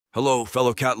Hello,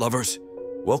 fellow cat lovers.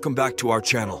 Welcome back to our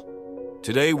channel.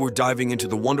 Today, we're diving into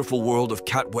the wonderful world of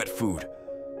cat wet food.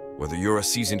 Whether you're a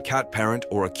seasoned cat parent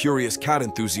or a curious cat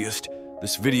enthusiast,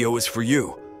 this video is for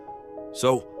you.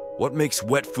 So, what makes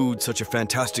wet food such a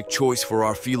fantastic choice for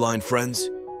our feline friends?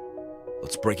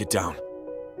 Let's break it down.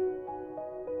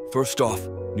 First off,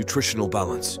 nutritional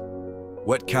balance.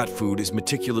 Wet cat food is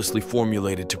meticulously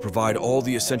formulated to provide all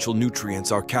the essential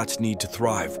nutrients our cats need to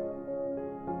thrive.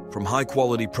 From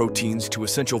high-quality proteins to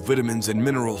essential vitamins and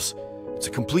minerals, it's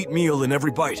a complete meal in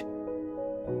every bite.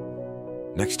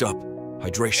 Next up,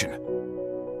 hydration.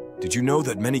 Did you know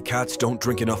that many cats don't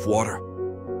drink enough water?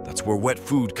 That's where wet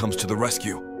food comes to the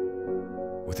rescue.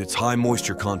 With its high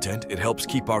moisture content, it helps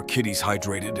keep our kitties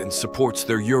hydrated and supports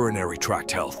their urinary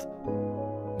tract health.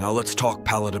 Now let's talk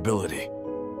palatability.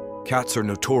 Cats are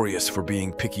notorious for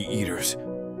being picky eaters,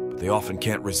 but they often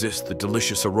can't resist the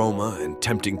delicious aroma and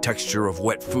tempting texture of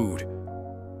wet food.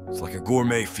 It's like a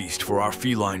gourmet feast for our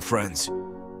feline friends.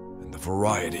 And the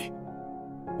variety.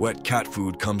 Wet cat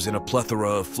food comes in a plethora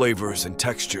of flavors and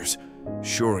textures,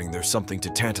 ensuring there's something to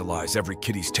tantalize every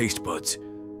kitty's taste buds.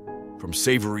 From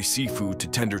savory seafood to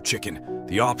tender chicken,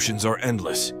 the options are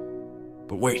endless.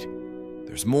 But wait,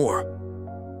 there's more.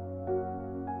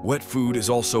 Wet food is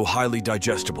also highly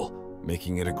digestible,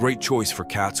 making it a great choice for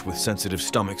cats with sensitive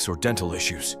stomachs or dental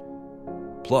issues.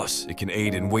 Plus, it can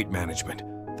aid in weight management,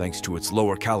 thanks to its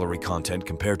lower calorie content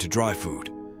compared to dry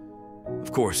food.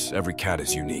 Of course, every cat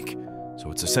is unique,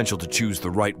 so it's essential to choose the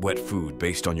right wet food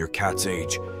based on your cat's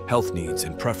age, health needs,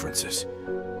 and preferences.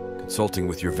 Consulting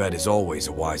with your vet is always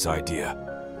a wise idea.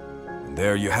 And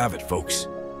there you have it, folks.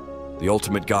 The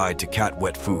ultimate guide to cat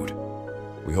wet food.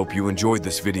 We hope you enjoyed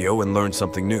this video and learned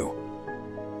something new.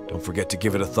 Don't forget to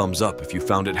give it a thumbs up if you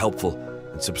found it helpful,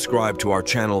 and subscribe to our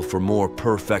channel for more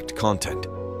perfect content.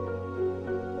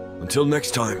 Until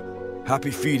next time,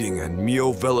 happy feeding and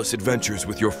meow-velous adventures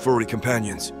with your furry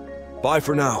companions. Bye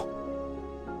for now.